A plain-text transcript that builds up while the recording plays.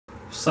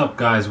What's up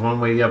guys, One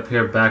Way Up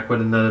here back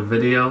with another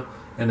video,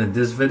 and in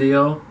this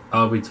video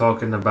I'll be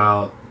talking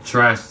about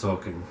trash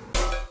talking.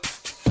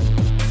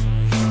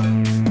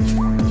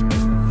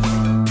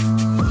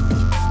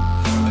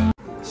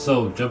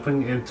 So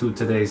jumping into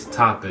today's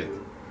topic,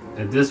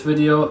 in this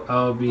video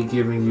I'll be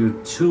giving you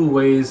 2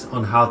 ways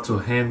on how to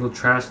handle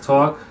trash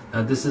talk.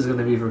 Now this is going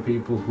to be for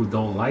people who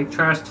don't like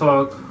trash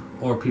talk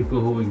or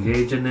people who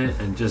engage in it,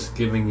 and just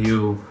giving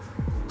you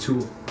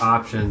 2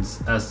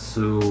 options as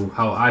to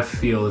how I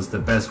feel is the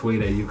best way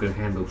that you could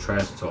handle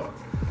trash talk.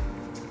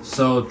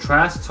 So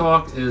trash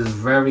talk is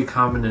very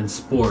common in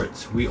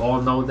sports. We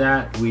all know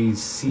that. We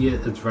see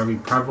it. It's very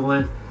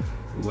prevalent.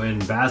 When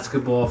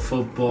basketball,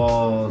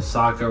 football,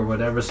 soccer,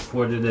 whatever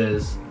sport it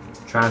is,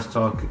 trash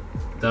talk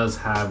does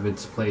have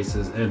its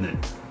places in it.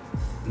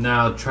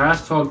 Now,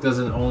 trash talk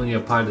doesn't only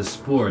apply to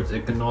sports.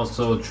 It can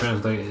also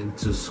translate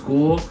into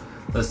school.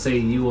 Let's say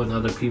you and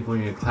other people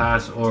in your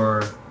class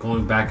are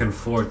going back and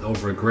forth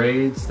over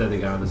grades that they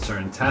got on a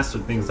certain test or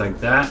things like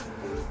that.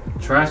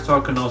 Trash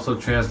talk can also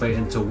translate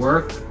into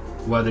work,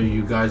 whether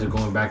you guys are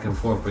going back and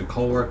forth with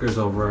coworkers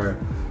over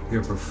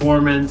your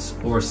performance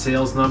or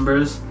sales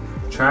numbers.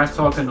 Trash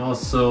talk can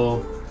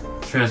also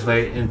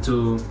translate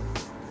into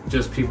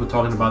just people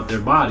talking about their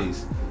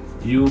bodies.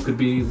 You could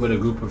be with a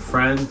group of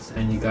friends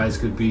and you guys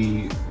could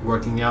be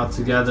working out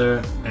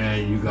together,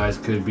 and you guys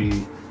could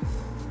be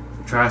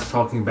trash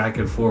talking back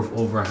and forth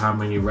over how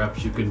many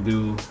reps you can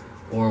do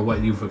or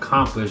what you've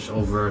accomplished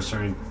over a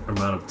certain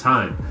amount of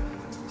time.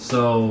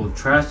 So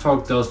trash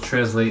talk does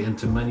translate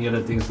into many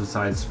other things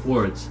besides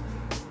sports,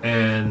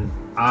 and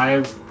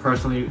I've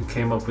personally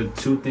came up with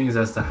 2 things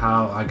as to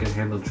how I can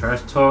handle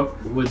trash talk.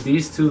 With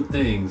these 2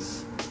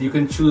 things, you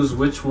can choose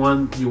which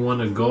one you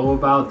want to go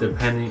about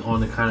depending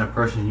on the kind of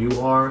person you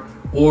are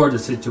or the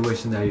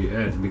situation that you're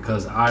in,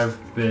 because I've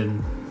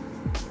been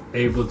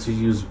able to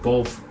use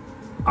both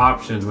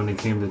options when it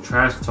came to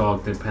trash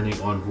talk depending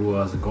on who I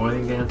was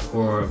going against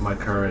or my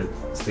current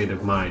state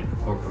of mind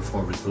or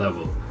performance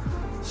level.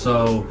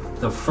 So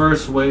the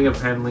first way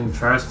of handling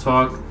trash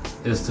talk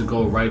is to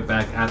go right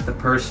back at the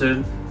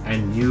person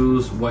and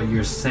use what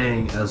you're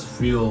saying as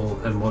fuel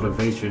and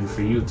motivation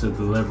for you to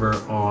deliver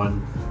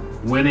on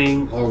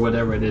winning or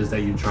whatever it is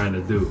that you're trying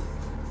to do.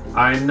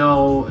 I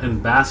know in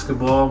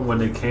basketball, when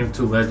it came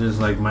to legends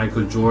like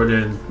Michael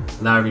Jordan,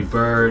 Larry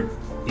Bird,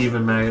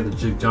 even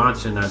Magic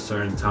Johnson at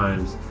certain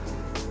times,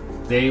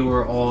 they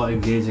were all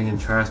engaging in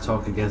trash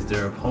talk against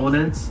their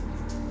opponents.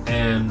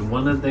 And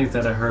one of the things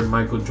that I heard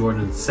Michael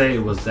Jordan say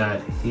was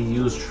that he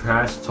used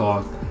trash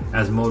talk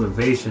as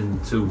motivation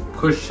to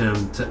push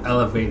him to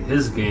elevate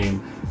his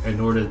game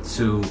in order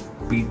to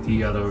beat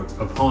the other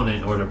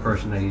opponent or the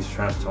person that he's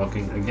trash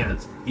talking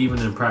against, even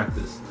in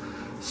practice.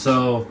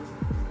 So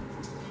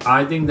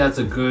I think that's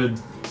a good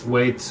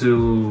way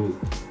to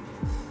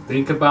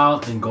think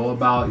about and go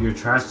about your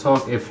trash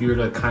talk if you're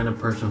the kind of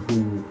person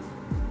who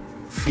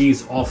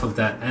feeds off of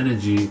that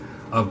energy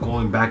of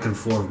going back and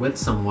forth with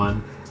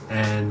someone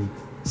and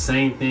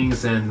saying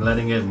things and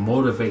letting it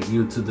motivate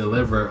you to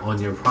deliver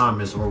on your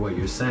promise or what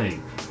you're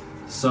saying.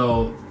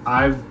 So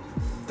I've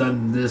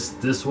done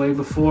this way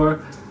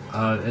before.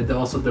 It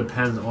also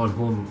depends on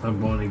whom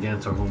I'm going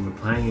against or whom I'm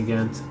playing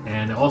against,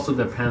 and it also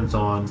depends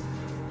on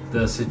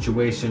the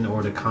situation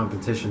or the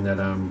competition that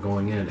I'm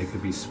going in. It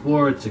could be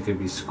sports, it could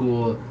be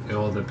school, it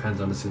all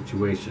depends on the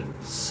situation.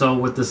 So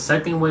with the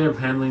second way of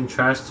handling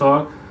trash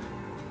talk,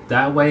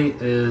 that way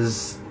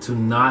is to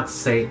not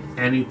say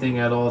anything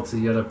at all to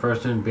the other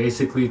person,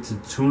 basically to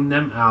tune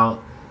them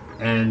out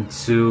and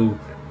to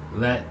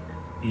let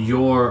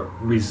your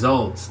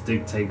results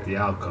dictate the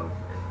outcome.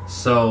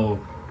 So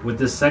with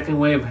the second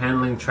way of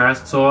handling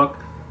trash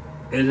talk,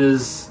 it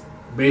is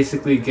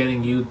basically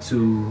getting you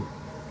to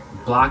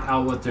block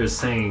out what they're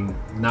saying,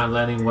 not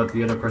letting what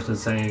the other person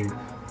is saying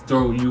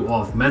throw you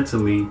off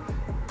mentally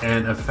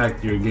and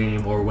affect your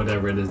game or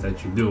whatever it is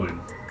that you're doing.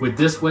 With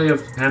this way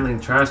of handling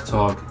trash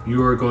talk,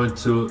 you are going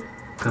to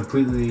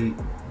completely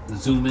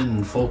zoom in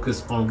and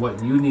focus on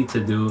what you need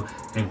to do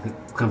and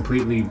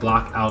completely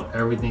block out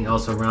everything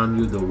else around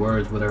you, the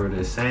words, whatever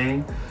they're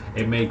saying.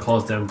 It may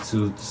cause them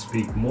to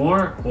speak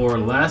more or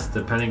less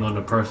depending on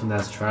the person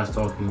that's trash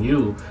talking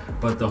you,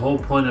 but the whole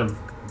point of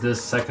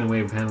this second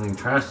way of handling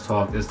trash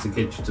talk is to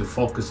get you to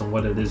focus on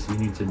what it is you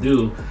need to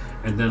do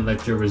and then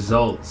let your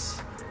results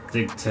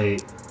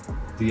dictate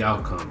the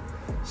outcome.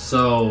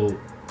 So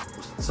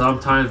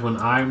sometimes when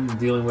I'm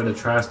dealing with a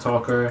trash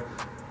talker,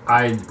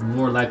 I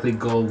more likely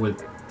go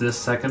with this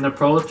second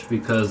approach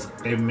because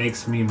it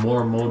makes me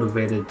more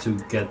motivated to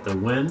get the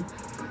win.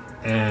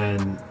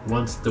 And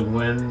once the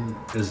win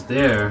is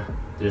there,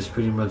 there's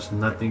pretty much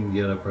nothing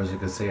the other person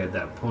can say at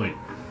that point.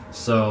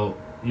 So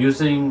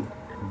using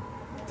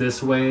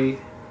this way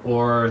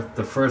or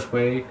the first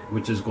way,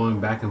 which is going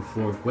back and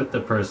forth with the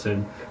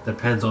person,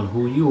 depends on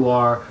who you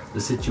are,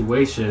 the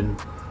situation,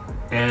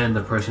 and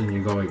the person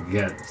you're going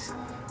against.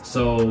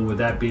 So with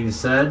that being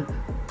said,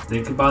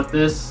 think about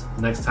this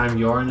next time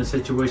you are in a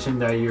situation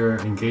that you're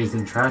engaged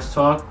in trash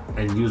talk,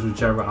 and use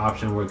whichever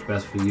option works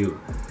best for you.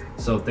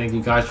 So thank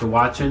you guys for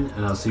watching,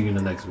 and I'll see you in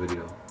the next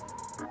video.